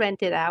not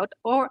rented out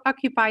or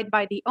occupied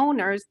by the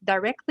owners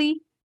directly,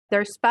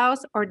 their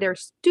spouse, or their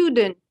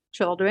student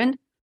children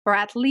for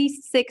at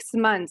least 6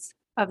 months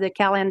of the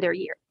calendar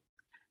year.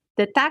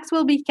 The tax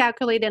will be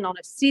calculated on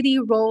a city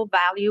roll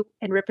value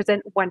and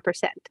represent 1%.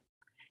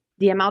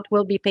 The amount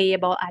will be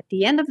payable at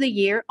the end of the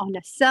year on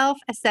a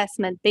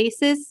self-assessment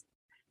basis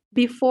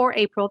before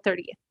April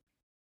 30th.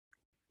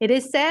 It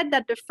is said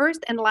that the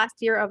first and last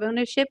year of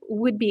ownership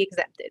would be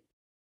exempted.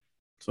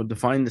 So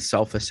define the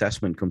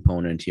self-assessment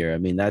component here. I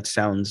mean, that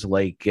sounds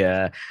like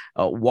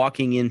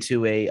walking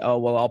into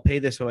I'll pay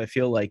this if I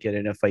feel like it.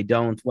 And if I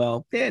don't,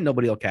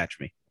 nobody will catch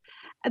me.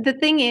 The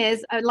thing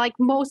is, like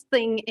most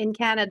thing in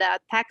Canada,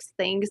 tax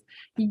things,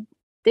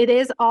 it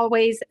is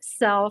always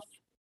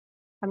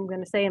I'm going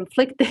to say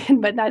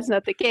inflicted, but that's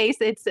not the case.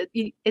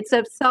 It's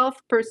a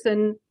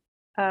self-person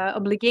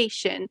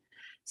obligation.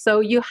 So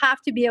you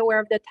have to be aware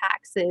of the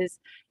taxes.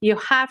 You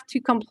have to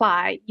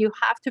comply. You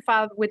have to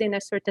file within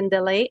a certain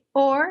delay,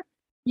 or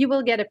you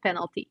will get a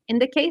penalty. In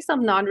the case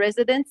of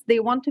non-residents, they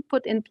want to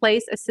put in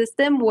place a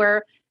system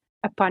where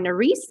upon a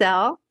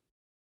resale,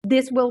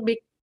 this will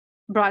be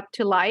brought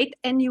to light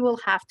and you will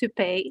have to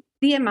pay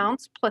the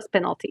amounts plus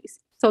penalties.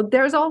 So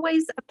there's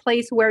always a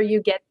place where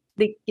you get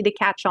the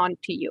catch on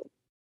to you.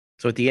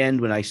 So at the end,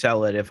 when I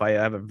sell it, if I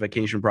have a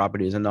vacation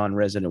property as a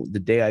non-resident,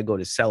 the day I go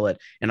to sell it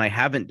and I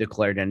haven't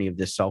declared any of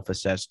this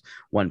self-assessed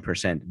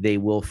 1%, they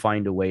will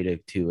find a way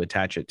to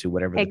attach it to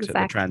whatever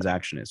the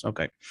transaction is.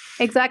 Okay.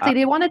 Exactly.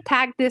 They want to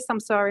tag this.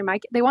 I'm sorry,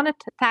 Mike. They want to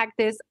tag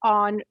this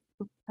on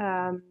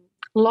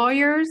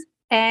lawyers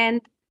and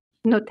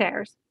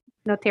notaries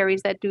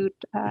that do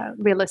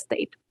real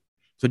estate.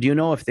 So do you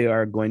know if they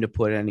are going to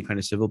put any kind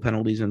of civil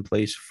penalties in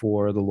place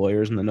for the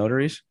lawyers and the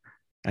notaries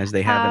as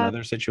they have in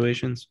other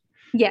situations?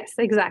 Yes,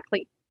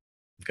 exactly.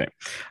 Okay.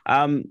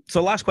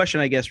 So last question,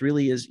 I guess,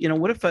 really is,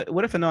 what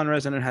if a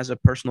non-resident has a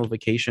personal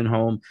vacation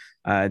home?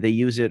 They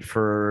use it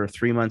for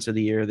 3 months of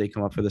the year. They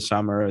come up for the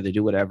summer, or they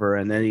do whatever,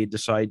 and then they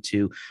decide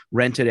to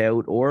rent it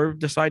out or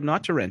decide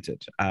not to rent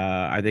it.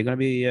 Are they going to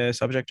be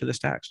subject to this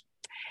tax?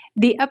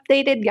 The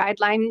updated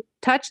guideline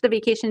touch the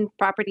vacation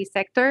property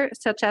sector,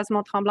 such as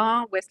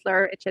Mont-Tremblant,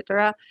 Whistler,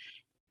 etc.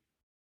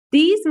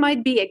 These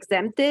might be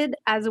exempted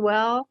as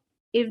well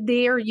if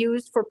they are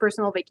used for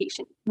personal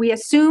vacation. We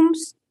assume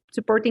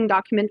supporting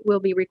document will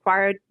be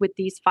required with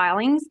these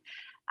filings.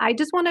 I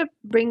just want to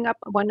bring up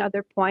one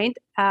other point.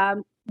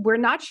 We're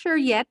not sure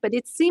yet, but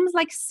it seems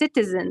like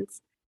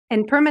citizens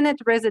and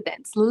permanent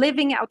residents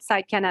living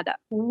outside Canada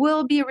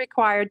will be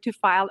required to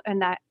file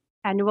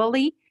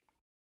annually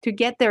to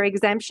get their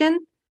exemption,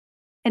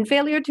 and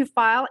failure to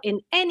file in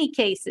any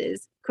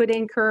cases could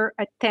incur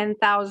a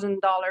 $10,000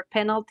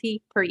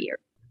 penalty per year.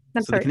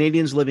 The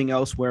Canadians living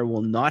elsewhere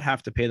will not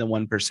have to pay the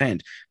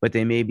 1%, but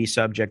they may be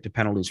subject to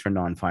penalties for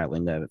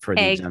non-filing for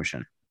the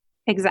exemption.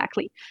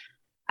 Exactly.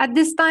 At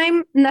this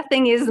time,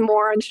 nothing is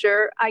more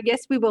unsure. I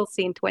guess we will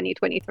see in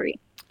 2023.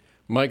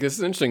 Mike, this is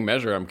an interesting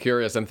measure. I'm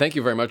curious, and thank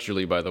you very much,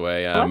 Julie, by the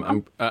way.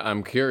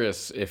 I'm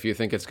curious if you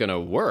think it's going to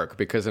work,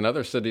 because in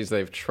other cities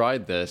they've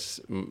tried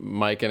this,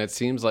 Mike, and it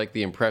seems like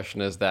the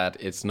impression is that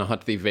it's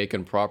not the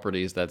vacant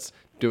properties that's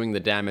doing the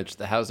damage to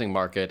the housing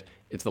market,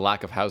 it's the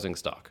lack of housing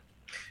stock.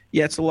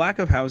 Yeah, it's a lack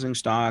of housing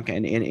stock,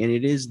 and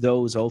it is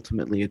those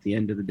ultimately at the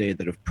end of the day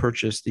that have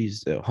purchased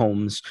these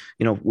homes,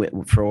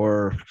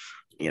 for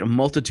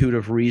multitude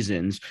of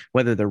reasons,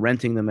 whether they're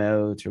renting them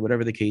out or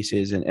whatever the case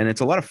is, and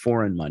it's a lot of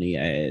foreign money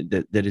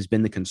that has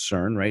been the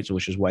concern, right? So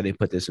which is why they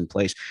put this in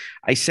place.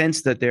 I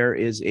sense that there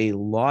is a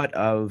lot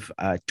of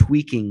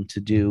tweaking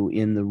to do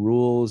in the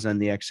rules and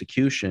the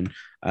execution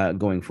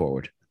going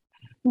forward.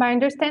 My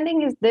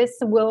understanding is this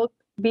will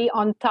be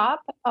on top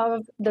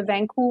of the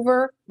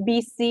Vancouver,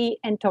 BC,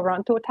 and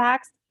Toronto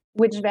tax,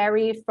 which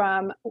vary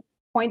from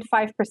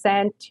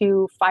 0.5%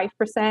 to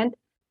 5%.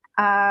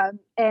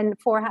 And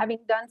for having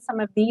done some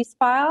of these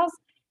files,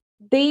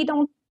 they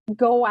don't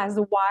go as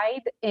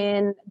wide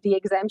in the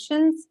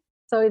exemptions.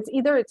 So it's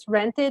either it's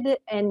rented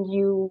and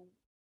you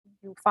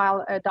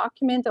file a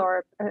document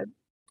or a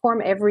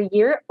form every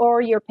year, or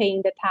you're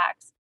paying the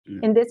tax.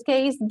 In this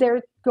case,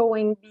 they're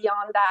going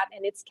beyond that,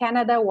 and it's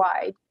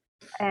Canada-wide.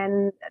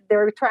 And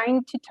they're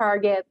trying to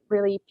target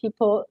really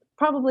people,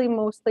 probably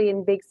mostly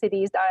in big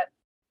cities that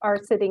are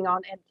sitting on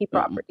empty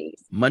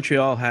properties.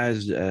 Montreal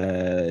has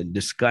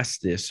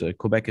discussed this.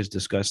 Quebec has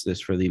discussed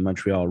this for the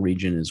Montreal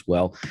region as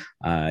well.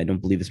 I don't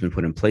believe it's been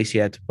put in place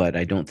yet, but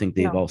I don't think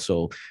they've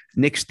also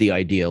nixed the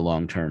idea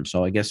long term.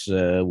 So I guess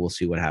we'll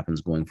see what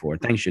happens going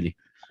forward. Thanks, Julie.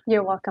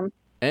 You're welcome.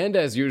 And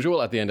as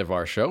usual, at the end of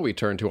our show, we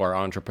turn to our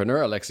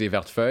entrepreneur, Alexis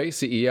Vertefeuille,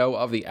 CEO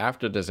of the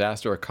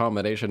after-disaster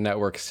accommodation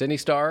network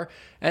Sinistar,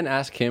 and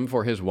ask him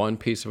for his one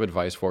piece of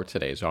advice for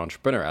today's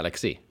entrepreneur.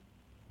 Alexis.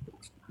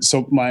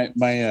 So my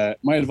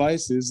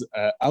advice is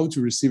how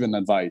to receive an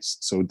advice.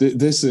 So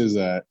this is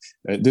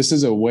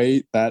a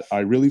way that I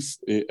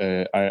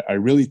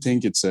really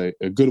think it's a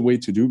good way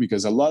to do,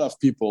 because a lot of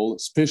people,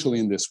 especially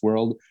in this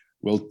world,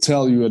 will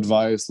tell you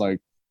advice like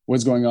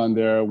what's going on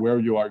there, where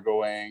you are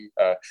going,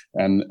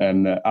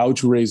 and how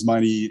to raise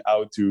money,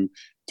 how to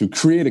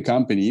create a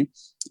company.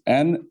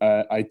 And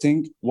I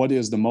think what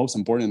is the most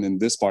important in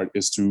this part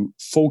is to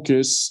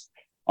focus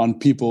on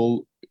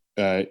people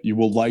you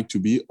would like to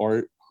be,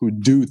 or who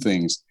do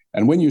things.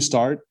 And when you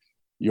start,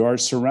 you are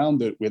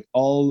surrounded with a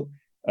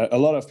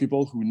lot of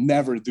people who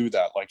never do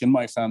that. Like in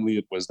my family,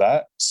 it was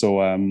that.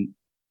 So,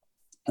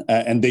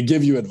 and they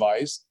give you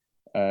advice,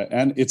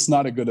 and it's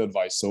not a good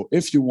advice. So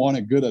if you want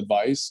a good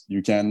advice,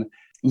 you can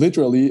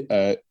literally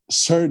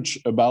search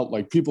about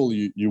like people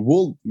you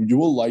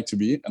will like to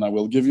be. And I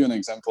will give you an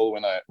example.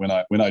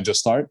 When I just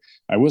start,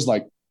 I was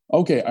like,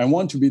 okay, I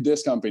want to be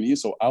this company.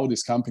 So how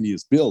this company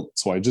is built.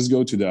 So I just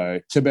go to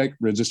the Quebec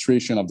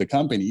registration of the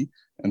company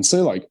and say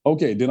like,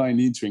 okay, did I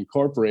need to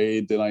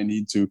incorporate? Did I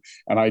need to?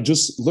 And I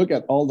just look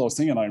at all those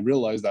things and I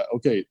realized that,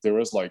 okay, there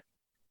was like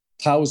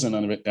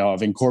thousands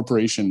of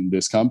incorporation in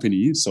this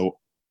company. So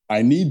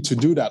I need to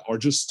do that, or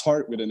just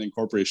start with an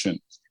incorporation.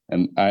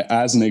 And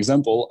as an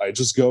example, I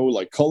just go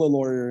like call a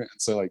lawyer and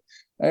say like,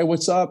 hey,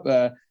 what's up?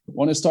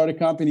 Want to start a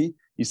company?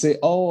 You say,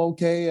 oh,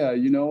 okay.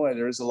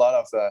 There's a lot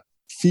of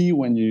fee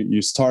when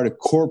you start a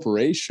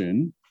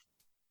corporation.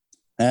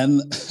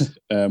 And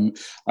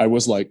I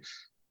was like,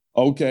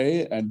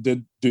 okay. And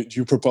did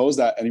you propose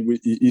that? And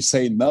he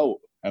say no.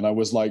 And I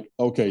was like,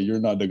 okay, you're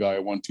not the guy I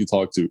want to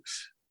talk to.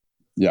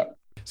 Yeah.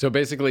 So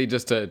basically,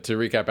 just to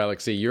recap,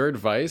 Alexis, your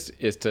advice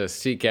is to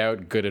seek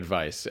out good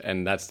advice,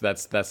 and that's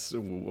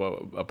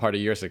a part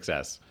of your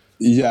success.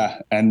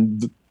 Yeah,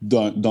 and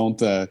don't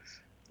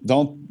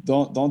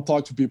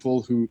talk to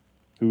people who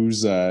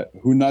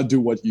not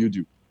do what you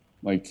do,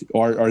 like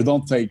or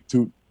don't take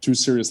too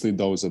seriously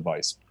those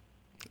advice.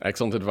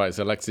 Excellent advice,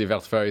 Alexis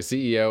Vertefeuille,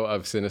 CEO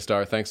of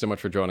Sinistar. Thanks so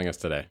much for joining us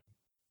today.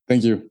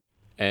 Thank you.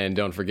 And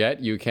don't forget,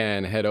 you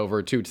can head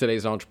over to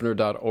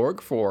today'sentrepreneur.org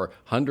for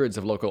hundreds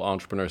of local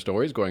entrepreneur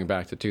stories going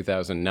back to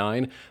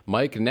 2009.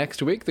 Mike,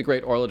 next week, the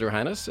great Orla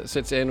Johannes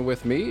sits in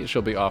with me.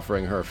 She'll be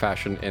offering her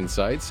fashion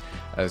insights,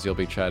 as you'll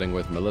be chatting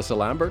with Melissa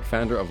Lambert,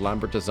 founder of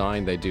Lambert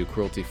Design. They do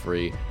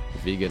cruelty-free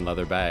vegan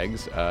leather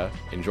bags.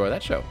 Enjoy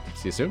that show.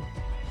 See you soon.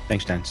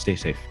 Thanks, Dan. Stay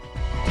safe.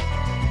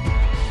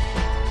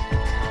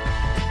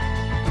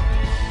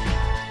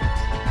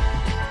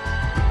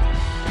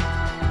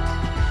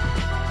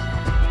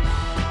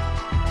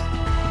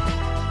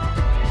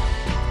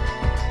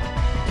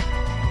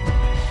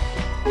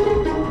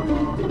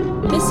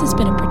 This has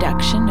been a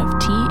production of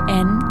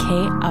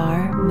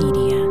TNKR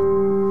Media.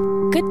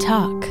 Good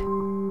talk.